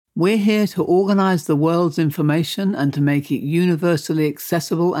We're here to organize the world's information and to make it universally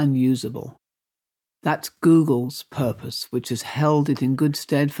accessible and usable. That's Google's purpose, which has held it in good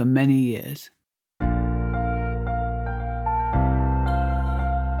stead for many years.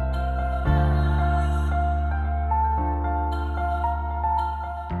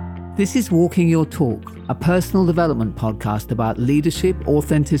 This is Walking Your Talk, a personal development podcast about leadership,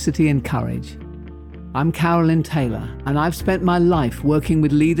 authenticity, and courage. I'm Carolyn Taylor, and I've spent my life working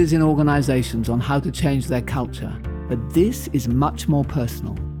with leaders in organizations on how to change their culture. But this is much more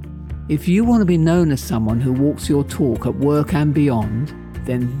personal. If you want to be known as someone who walks your talk at work and beyond,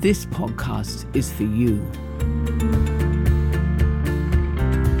 then this podcast is for you.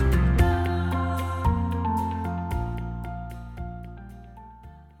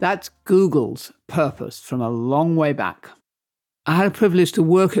 That's Google's purpose from a long way back. I had a privilege to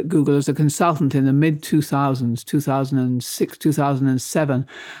work at Google as a consultant in the mid-2000s, 2006, 2007,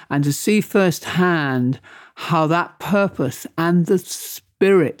 and to see firsthand how that purpose and the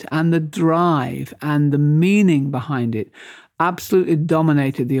spirit and the drive and the meaning behind it absolutely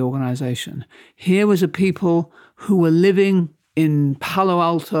dominated the organization. Here was a people who were living in Palo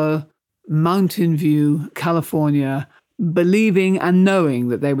Alto, Mountain View, California, believing and knowing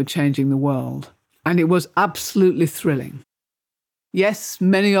that they were changing the world. And it was absolutely thrilling. Yes,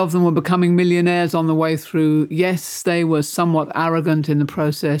 many of them were becoming millionaires on the way through. Yes, they were somewhat arrogant in the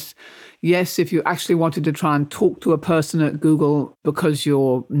process. Yes, if you actually wanted to try and talk to a person at Google because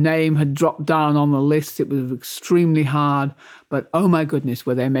your name had dropped down on the list, it was extremely hard. But oh my goodness,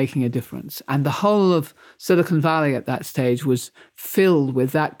 were they making a difference. And the whole of Silicon Valley at that stage was filled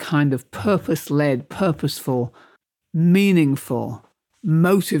with that kind of purpose-led, purposeful, meaningful,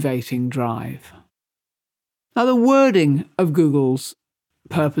 motivating drive. Now, the wording of Google's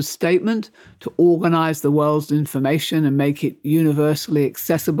purpose statement to organize the world's information and make it universally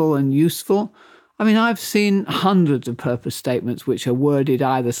accessible and useful. I mean, I've seen hundreds of purpose statements which are worded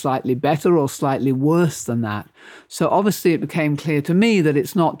either slightly better or slightly worse than that. So obviously it became clear to me that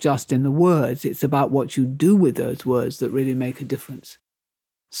it's not just in the words, it's about what you do with those words that really make a difference.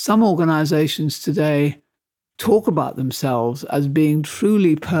 Some organizations today talk about themselves as being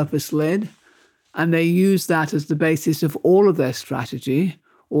truly purpose-led, and they use that as the basis of all of their strategy,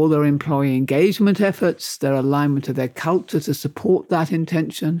 all their employee engagement efforts, their alignment to their culture to support that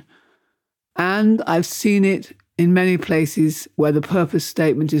intention. And I've seen it in many places where the purpose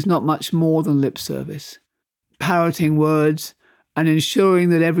statement is not much more than lip service, parroting words and ensuring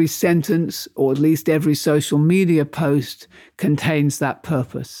that every sentence, or at least every social media post, contains that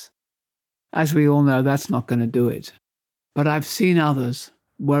purpose. As we all know, that's not going to do it. But I've seen others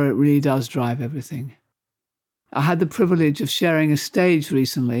where it really does drive everything. I had the privilege of sharing a stage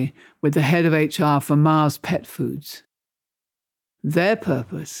recently with the head of HR for Mars Pet Foods. Their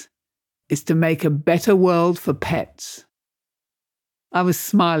purpose is to make a better world for pets. I was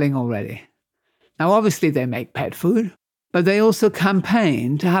smiling already. Now, obviously they make pet food, but they also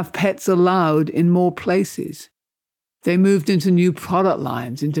campaign to have pets allowed in more places. They moved into new product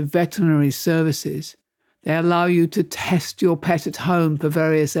lines, into veterinary services. They allow you to test your pet at home for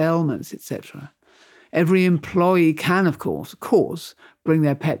various ailments, etc. Every employee can, of course, bring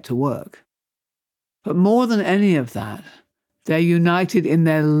their pet to work. But more than any of that, they're united in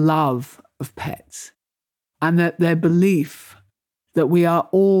their love of pets and that their belief that we are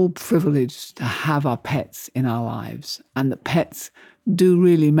all privileged to have our pets in our lives and that pets do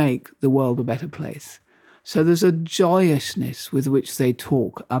really make the world a better place. So there's a joyousness with which they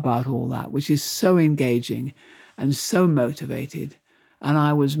talk about all that, which is so engaging and so motivated, and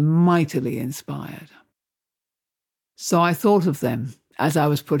I was mightily inspired. So I thought of them as I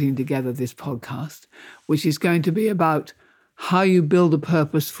was putting together this podcast, which is going to be about how you build a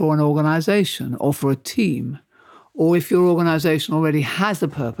purpose for an organization or for a team, or if your organization already has a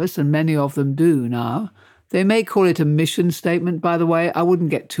purpose, and many of them do now. They may call it a mission statement, by the way. I wouldn't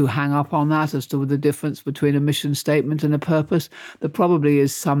get too hung up on that as to the difference between a mission statement and a purpose. There probably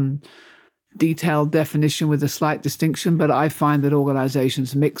is some detailed definition with a slight distinction, but I find that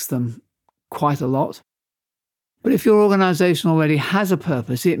organizations mix them quite a lot. But if your organization already has a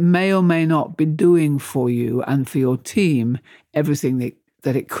purpose, it may or may not be doing for you and for your team everything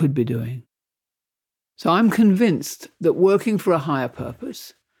that it could be doing. So I'm convinced that working for a higher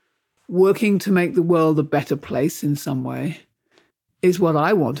purpose, working to make the world a better place in some way, is what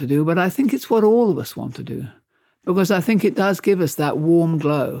I want to do, but I think it's what all of us want to do, because I think it does give us that warm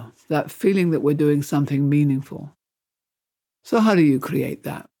glow, that feeling that we're doing something meaningful. So how do you create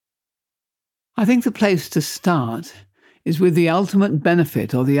that? I think the place to start is with the ultimate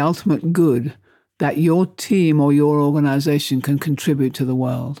benefit or the ultimate good that your team or your organization can contribute to the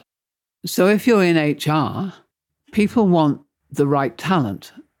world. So if you're in HR, people want the right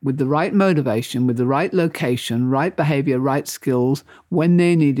talent with the right motivation, with the right location, right behavior, right skills when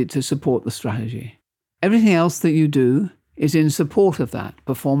they need it to support the strategy. Everything else that you do is in support of that.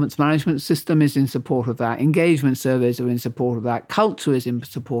 Performance management system is in support of that. Engagement surveys are in support of that. Culture is in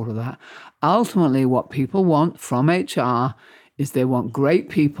support of that. Ultimately, what people want from HR is they want great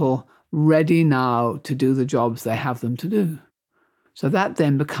people ready now to do the jobs they have them to do. So that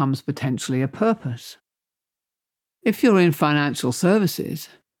then becomes potentially a purpose. If you're in financial services,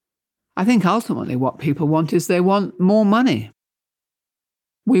 I think ultimately what people want is they want more money.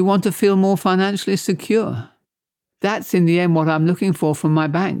 We want to feel more financially secure. That's in the end what I'm looking for from my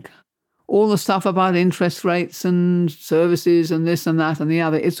bank. All the stuff about interest rates and services and this and that and the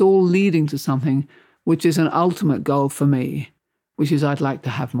other, it's all leading to something which is an ultimate goal for me, which is I'd like to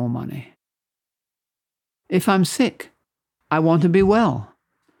have more money. If I'm sick, I want to be well.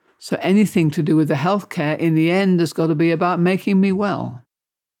 So anything to do with the healthcare in the end has got to be about making me well.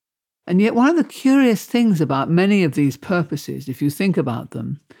 And yet one of the curious things about many of these purposes, if you think about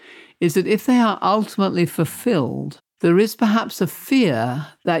them, is that if they are ultimately fulfilled, there is perhaps a fear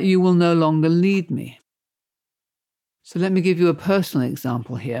that you will no longer lead me. So let me give you a personal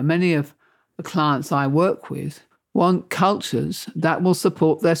example here. Many of the clients I work with want cultures that will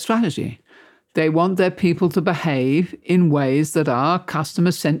support their strategy. They want their people to behave in ways that are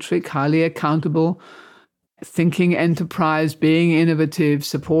customer-centric, highly accountable, thinking enterprise, being innovative,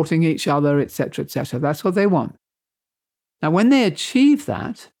 supporting each other, etc., etc. That's what they want. Now, when they achieve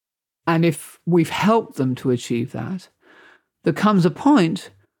that, and if we've helped them to achieve that, there comes a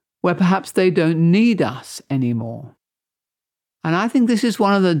point where perhaps they don't need us anymore. And I think this is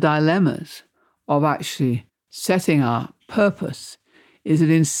one of the dilemmas of actually setting our purpose, is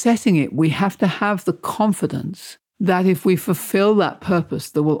that in setting it, we have to have the confidence that if we fulfill that purpose,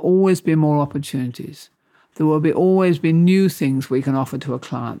 there will always be more opportunities. There will always be new things we can offer to a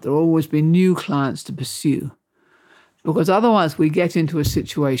client. There will always be new clients to pursue. Because otherwise we get into a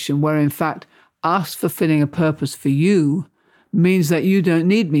situation where, in fact, us fulfilling a purpose for you means that you don't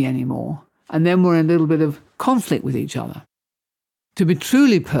need me anymore. And then we're in a little bit of conflict with each other. To be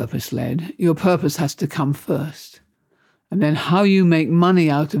truly purpose-led, your purpose has to come first. And then how you make money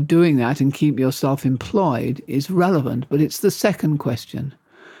out of doing that and keep yourself employed is relevant, but it's the second question.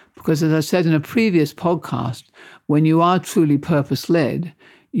 Because as I said in a previous podcast, when you are truly purpose-led,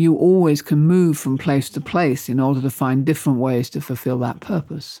 you always can move from place to place in order to find different ways to fulfill that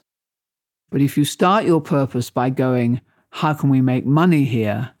purpose. But if you start your purpose by going, how can we make money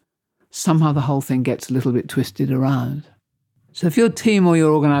here? Somehow the whole thing gets a little bit twisted around. So if your team or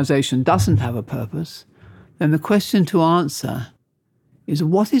your organization doesn't have a purpose, then the question to answer is,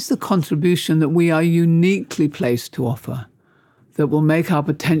 what is the contribution that we are uniquely placed to offer that will make our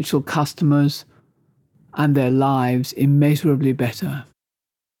potential customers and their lives immeasurably better?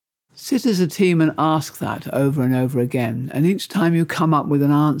 Sit as a team and ask that over and over again. And each time you come up with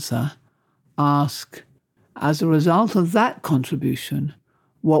an answer, ask, as a result of that contribution,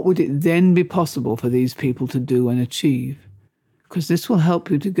 what would it then be possible for these people to do and achieve? Because this will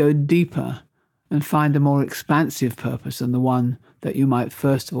help you to go deeper and find a more expansive purpose than the one that you might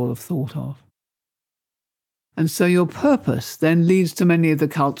first of all have thought of. And so your purpose then leads to many of the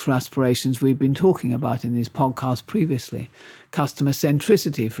cultural aspirations we've been talking about in these podcasts previously. Customer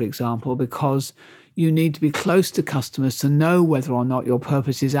centricity, for example, because you need to be close to customers to know whether or not your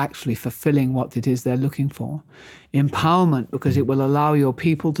purpose is actually fulfilling what it is they're looking for. Empowerment, because it will allow your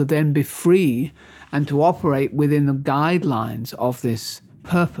people to then be free and to operate within the guidelines of this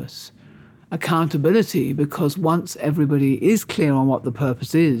purpose. Accountability, because once everybody is clear on what the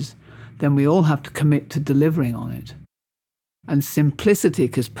purpose is, then we all have to commit to delivering on it. And simplicity,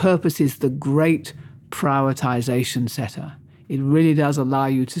 because purpose is the great prioritization setter. It really does allow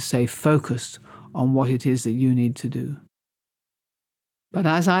you to stay focused on what it is that you need to do. But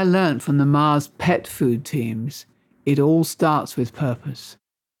as I learned from the Mars pet food teams, it all starts with purpose.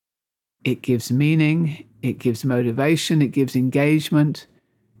 It gives meaning, it gives motivation, it gives engagement,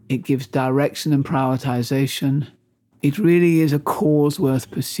 it gives direction and prioritization. It really is a cause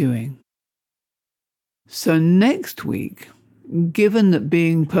worth pursuing. So next week, given that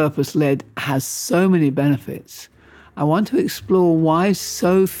being purpose-led has so many benefits, I want to explore why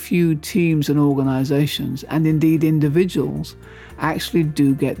so few teams and organizations, and indeed individuals, actually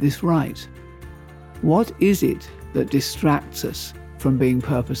do get this right. What is it that distracts us from being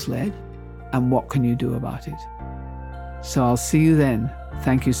purpose-led, and what can you do about it? So I'll see you then.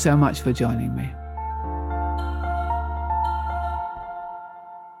 Thank you so much for joining me.